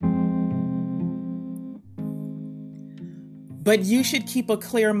But you should keep a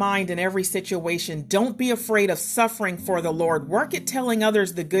clear mind in every situation. Don't be afraid of suffering for the Lord. Work at telling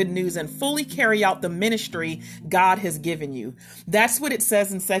others the good news and fully carry out the ministry God has given you. That's what it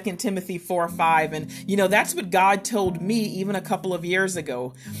says in 2 Timothy 4:5. And, that's what God told me even a couple of years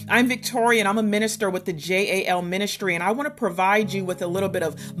ago. I'm Victoria, and I'm a minister with the JAL ministry, and I want to provide you with a little bit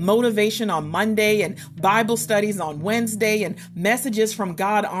of motivation on Monday and Bible studies on Wednesday and messages from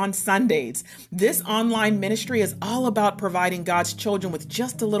God on Sundays. This online ministry is all about providing God's children with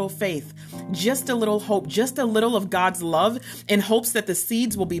just a little faith, just a little hope, just a little of God's love, in hopes that the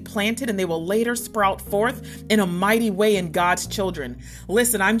seeds will be planted and they will later sprout forth in a mighty way in God's children.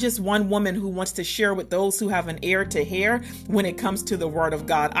 Listen, I'm just one woman who wants to share with those who have an ear to hear when it comes to the Word of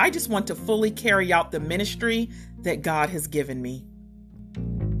God. I just want to fully carry out the ministry that God has given me.